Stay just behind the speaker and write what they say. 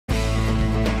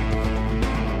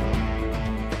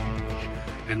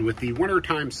And with the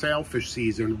wintertime sailfish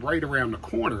season right around the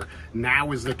corner,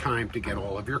 now is the time to get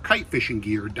all of your kite fishing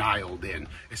gear dialed in,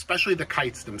 especially the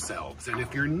kites themselves. And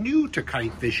if you're new to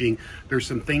kite fishing, there's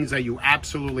some things that you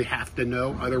absolutely have to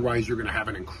know. Otherwise, you're going to have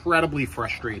an incredibly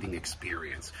frustrating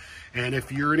experience. And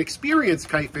if you're an experienced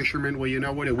kite fisherman, well, you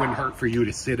know what? It wouldn't hurt for you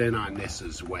to sit in on this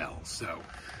as well. So,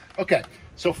 okay.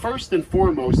 So first and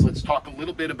foremost, let's talk a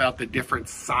little bit about the different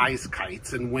size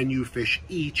kites and when you fish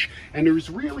each. And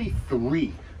there's really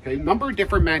three. Okay, a number of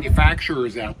different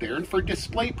manufacturers out there, and for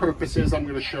display purposes, I'm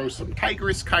going to show some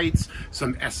Tigress kites,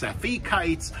 some SFE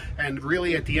kites, and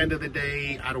really at the end of the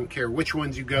day, I don't care which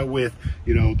ones you go with,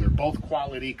 you know, they're both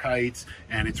quality kites,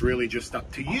 and it's really just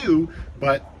up to you,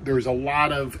 but there's a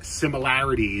lot of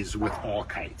similarities with all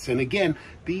kites. And again,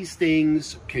 these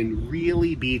things can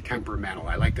really be temperamental.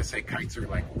 I like to say kites are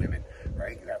like women,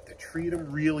 right? You have to treat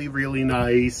them really, really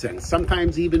nice, and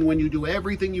sometimes even when you do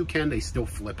everything you can, they still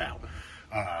flip out.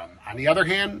 On the other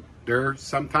hand, there's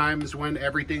sometimes when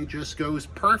everything just goes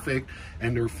perfect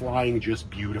and they're flying just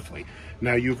beautifully.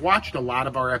 Now, you've watched a lot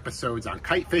of our episodes on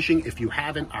kite fishing. If you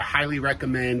haven't, I highly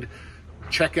recommend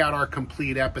check out our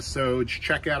complete episodes,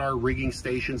 check out our rigging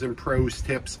stations and pros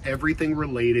tips, everything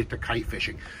related to kite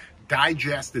fishing.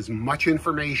 Digest as much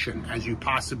information as you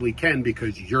possibly can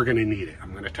because you're going to need it.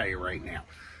 I'm going to tell you right now.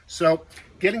 So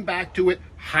getting back to it,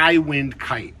 high wind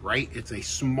kite, right? It's a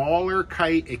smaller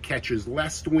kite. It catches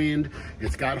less wind.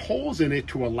 It's got holes in it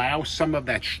to allow some of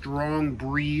that strong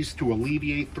breeze to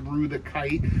alleviate through the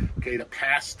kite, okay, to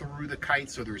pass through the kite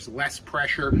so there's less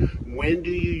pressure. When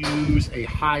do you use a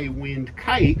high wind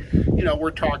kite? You know,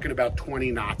 we're talking about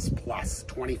 20 knots plus,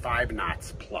 25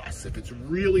 knots plus. If it's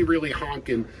really, really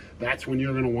honking, that's when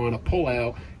you're going to want to pull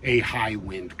out a high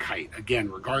wind kite.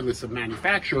 Again, regardless of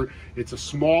manufacturer, it's a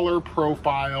smaller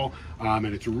profile, and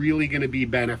it's really going to be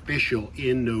beneficial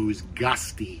in those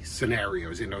gusty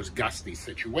scenarios, in those gusty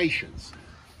situations.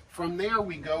 From there,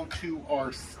 we go to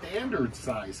our standard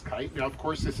size kite. Now, of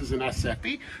course, this is an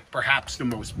SFE, perhaps the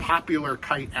most popular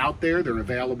kite out there. They're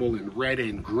available in red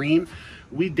and green.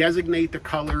 We designate the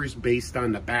colors based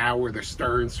on the bow or the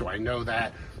stern, so I know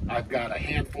that. I've got a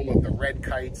handful of the red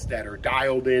kites that are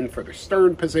dialed in for the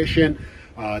stern position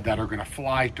that are going to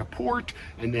fly to port,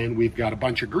 and then we've got a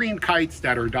bunch of green kites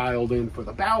that are dialed in for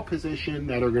the bow position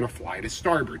that are going to fly to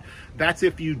starboard. That's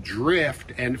if you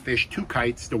drift and fish two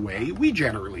kites the way we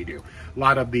generally do. A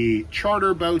lot of the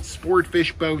charter boats, sport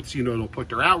fish boats, you know, they'll put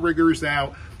their outriggers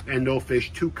out and they'll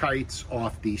fish two kites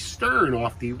off the stern,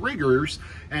 off the riggers,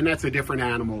 and that's a different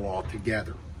animal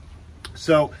altogether.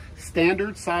 So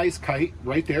standard size kite,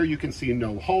 right there you can see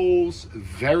no holes,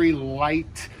 very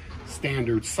light,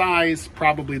 standard size.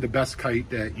 Probably the best kite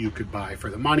that you could buy for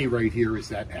the money right here is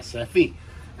that SFE.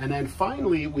 And then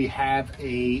finally we have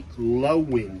a low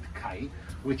wind kite,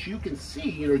 which you can see,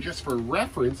 you know, just for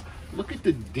reference, look at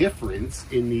the difference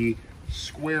in the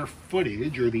square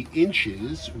footage or the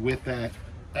inches with that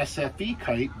SFE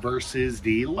kite versus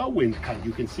the low wind kite.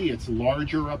 You can see it's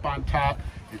larger up on top,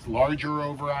 it's larger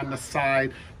over on the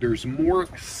side. There's more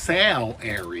sail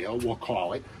area, we'll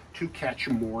call it, to catch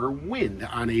more wind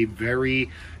on a very,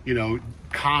 you know,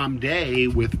 calm day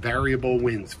with variable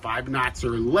winds, 5 knots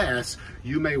or less.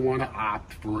 You may want to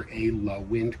opt for a low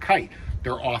wind kite.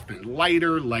 They're often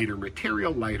lighter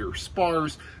material, lighter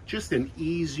spars, just an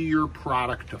easier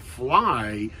product to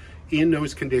fly in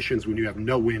those conditions when you have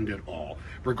no wind at all,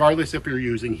 regardless if you're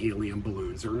using helium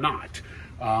balloons or not.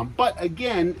 But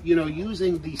again, you know,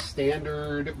 using the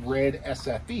standard red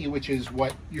SFE, which is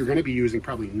what you're going to be using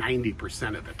probably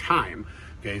 90% of the time,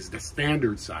 okay, is the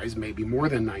standard size, maybe more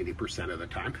than 90% of the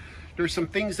time, there's some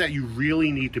things that you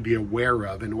really need to be aware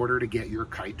of in order to get your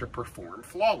kite to perform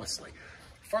flawlessly.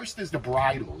 First is the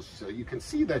bridles. So you can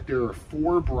see that there are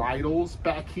 4 bridles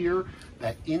back here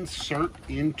that insert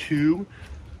into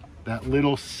that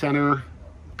little center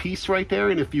piece right there.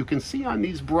 And if you can see on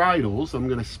these bridles, I'm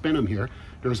going to spin them here,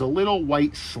 there's a little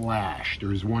white slash.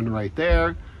 There's one right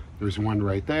there, there's one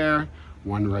right there,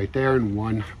 one right there, and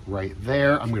one right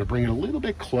there. I'm going to bring it a little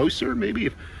bit closer, maybe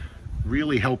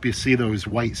really help you see those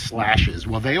white slashes.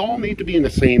 Well, they all need to be in the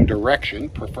same direction,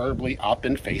 preferably up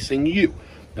and facing you.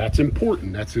 That's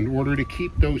important. That's in order to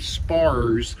keep those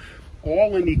spars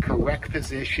all in the correct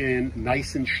position,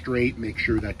 nice and straight. Make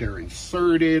sure that they're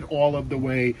inserted all of the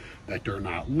way, that they're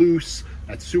not loose.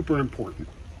 That's super important.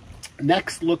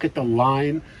 Next, look at the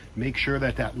line. Make sure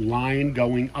that that line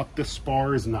going up the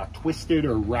spar is not twisted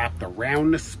or wrapped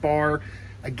around the spar.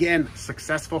 Again,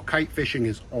 successful kite fishing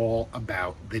is all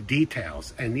about the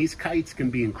details, and these kites can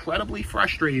be incredibly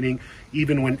frustrating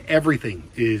even when everything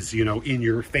is, you know, in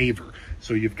your favor.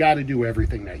 So you've got to do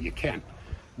everything that you can.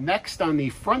 Next, on the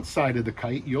front side of the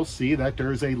kite, you'll see that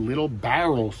there's a little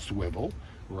barrel swivel,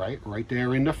 right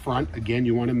there in the front. Again,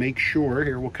 you want to make sure,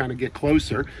 here we'll kind of get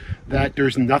closer, that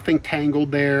there's nothing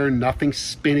tangled there, nothing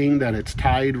spinning, that it's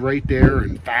tied right there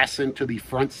and fastened to the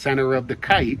front center of the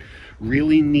kite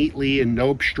really neatly, and no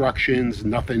obstructions,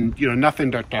 nothing,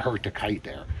 nothing to hurt the kite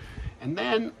there. And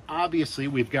then obviously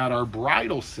we've got our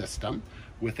bridle system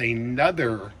with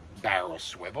another barrel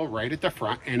swivel right at the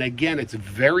front. And again, it's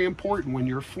very important when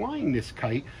you're flying this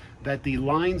kite that the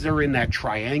lines are in that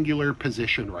triangular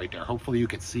position right there. Hopefully you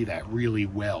can see that really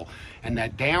well. And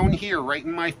that down here, right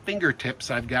in my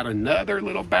fingertips, I've got another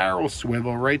little barrel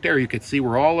swivel right there. You can see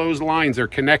where all those lines are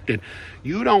connected.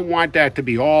 You don't want that to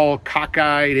be all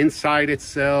cockeyed, inside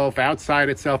itself, outside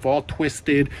itself, all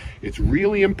twisted. It's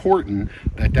really important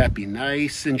that that be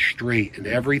nice and straight and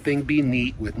everything be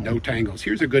neat with no tangles.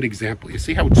 Here's a good example. You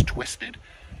see how it's twisted?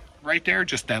 Right there,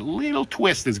 just that little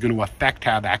twist is going to affect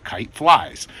how that kite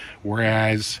flies.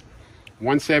 Whereas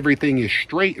once everything is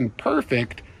straight and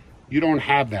perfect, you don't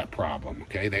have that problem.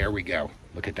 Okay, there we go.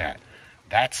 Look at that.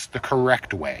 That's the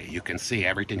correct way. You can see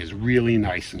everything is really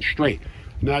nice and straight.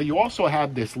 Now you also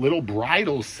have this little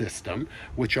bridle system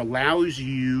which allows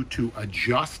you to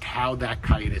adjust how that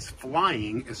kite is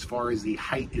flying as far as the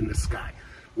height in the sky.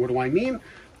 What do I mean?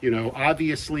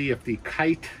 Obviously if the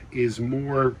kite is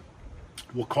more,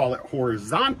 we'll call it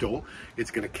horizontal,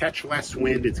 it's going to catch less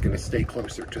wind, it's going to stay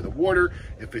closer to the water.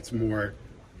 If it's more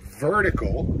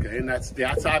vertical, okay, and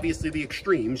that's obviously the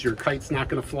extremes, your kite's not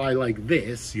going to fly like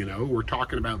this, we're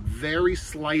talking about very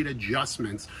slight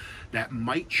adjustments that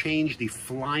might change the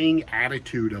flying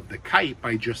attitude of the kite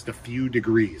by just a few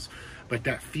degrees. But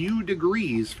that few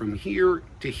degrees from here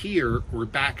to here or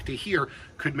back to here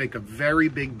could make a very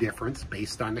big difference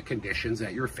based on the conditions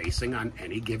that you're facing on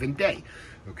any given day,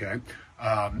 okay?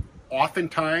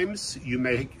 Oftentimes you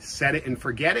may set it and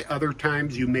forget it. Other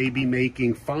times you may be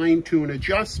making fine-tune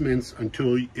adjustments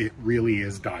until it really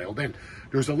is dialed in.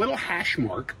 There's a little hash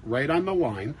mark right on the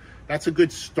line. That's a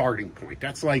good starting point.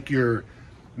 That's like your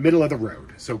middle of the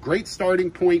road. So great starting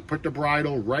point, put the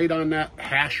bridle right on that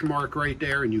hash mark right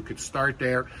there, and you could start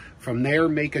there. From there,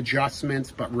 make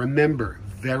adjustments, but remember,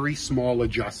 very small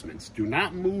adjustments. Do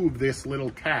not move this little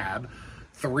tab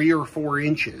 3 or 4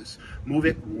 inches. Move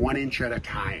it 1 inch at a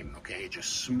time, okay?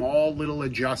 Just small little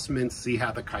adjustments, see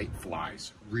how the kite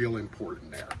flies. Real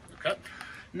important there, okay?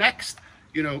 Next,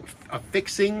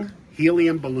 affixing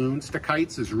helium balloons to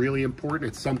kites is really important.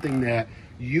 It's something that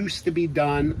used to be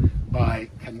done by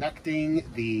connecting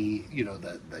the,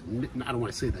 I don't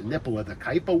want to say the nipple of the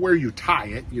kite, but where you tie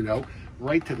it,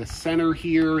 right to the center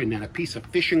here, and then a piece of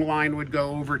fishing line would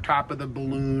go over top of the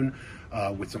balloon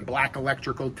with some black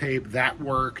electrical tape. That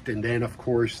worked. And then of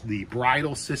course the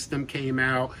bridle system came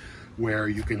out, where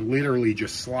you can literally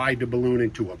just slide the balloon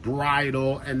into a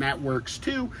bridle, and that works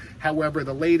too. However,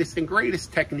 the latest and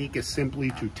greatest technique is simply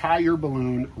to tie your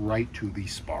balloon right to the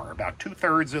spar, about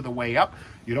 2/3 of the way up.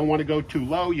 You don't want to go too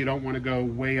low, you don't want to go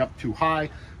way up too high.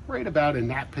 Right about in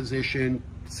that position,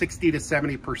 60 to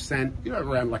 70%,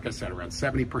 around, like I said, around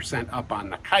 70% up on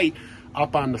the kite,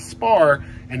 up on the spar,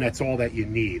 and that's all that you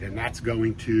need. And that's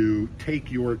going to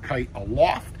take your kite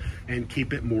aloft and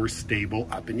keep it more stable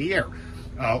up in the air.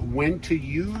 When to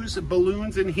use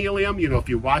balloons and helium, if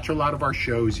you watch a lot of our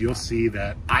shows, you'll see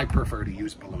that I prefer to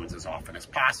use balloons as often as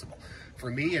possible. For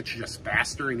me, it's just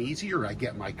faster and easier. I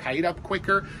get my kite up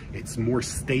quicker. It's more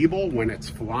stable when it's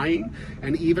flying.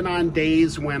 And even on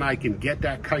days when I can get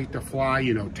that kite to fly,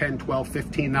 10, 12,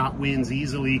 15 knot winds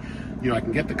easily, I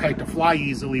can get the kite to fly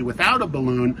easily without a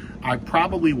balloon, I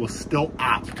probably will still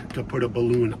opt to put a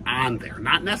balloon on there.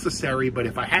 Not necessary, but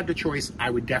if I had the choice, I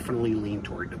would definitely lean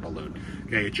toward the balloon.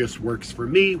 Okay, it just works for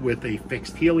me with a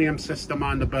fixed helium system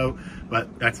on the boat,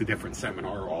 but that's a different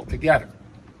seminar altogether.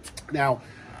 Now,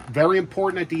 very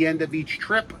important at the end of each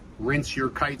trip, rinse your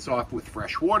kites off with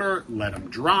fresh water, let them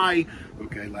dry,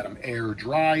 okay, let them air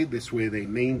dry. This way they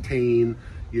maintain,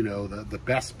 the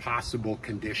best possible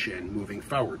condition moving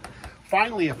forward.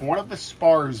 Finally, if one of the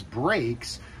spars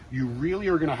breaks, you really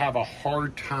are going to have a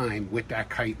hard time with that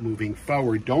kite moving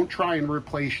forward. Don't try and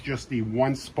replace just the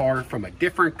one spar from a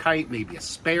different kite, maybe a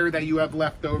spare that you have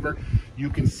left over. You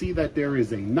can see that there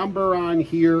is a number on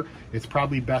here. It's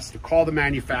probably best to call the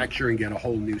manufacturer and get a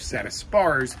whole new set of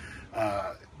spars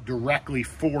directly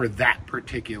for that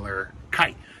particular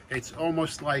kite. It's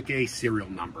almost like a serial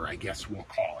number, I guess we'll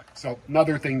call it. So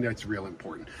another thing that's real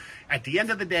important. At the end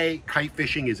of the day, kite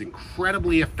fishing is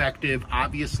incredibly effective.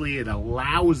 Obviously, it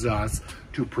allows us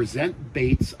to present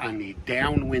baits on the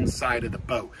downwind side of the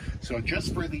boat. So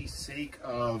just for the sake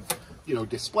of you know,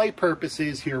 display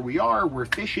purposes, here we are, we're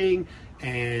fishing,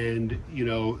 and, you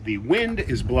know, the wind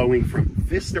is blowing from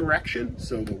this direction.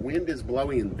 So the wind is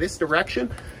blowing in this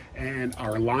direction, and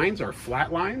our lines, our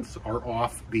flat lines, are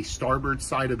off the starboard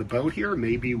side of the boat here.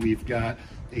 Maybe we've got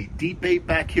a deep bait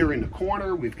back here in the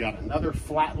corner. We've got another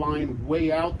flat line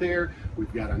way out there.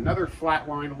 We've got another flat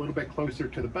line a little bit closer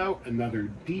to the boat, another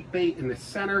deep bait in the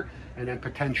center, and then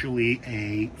potentially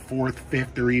a fourth,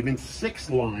 fifth, or even sixth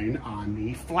line on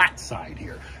the flat side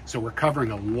here. So we're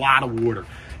covering a lot of water.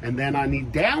 And then on the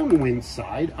downwind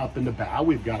side, up in the bow,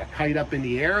 we've got a kite up in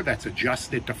the air that's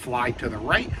adjusted to fly to the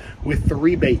right with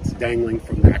 3 baits dangling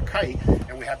from that kite.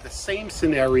 And we have the same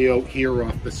scenario here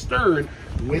off the stern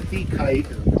with the kite.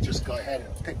 Let's just go ahead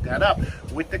and pick that up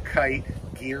with the kite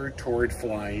geared toward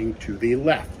flying to the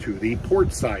left, to the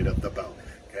port side of the boat,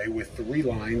 okay, with 3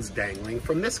 lines dangling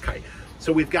from this kite.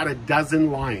 So we've got a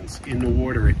dozen lines in the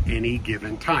water at any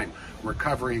given time. We're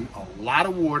covering a lot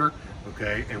of water,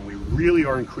 okay, and we really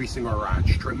are increasing our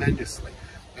odds tremendously.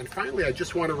 And finally, I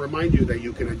just want to remind you that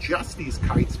you can adjust these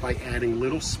kites by adding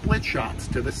little split shots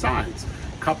to the sides.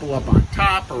 A couple up on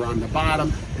top or on the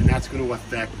bottom, and that's going to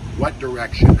affect what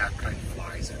direction that kite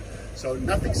flies in. So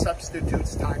nothing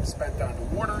substitutes time spent on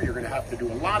the water. You're going to have to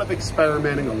do a lot of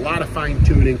experimenting, a lot of fine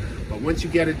tuning, but once you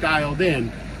get it dialed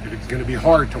in, it's going to be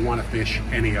hard to want to fish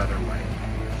any other way.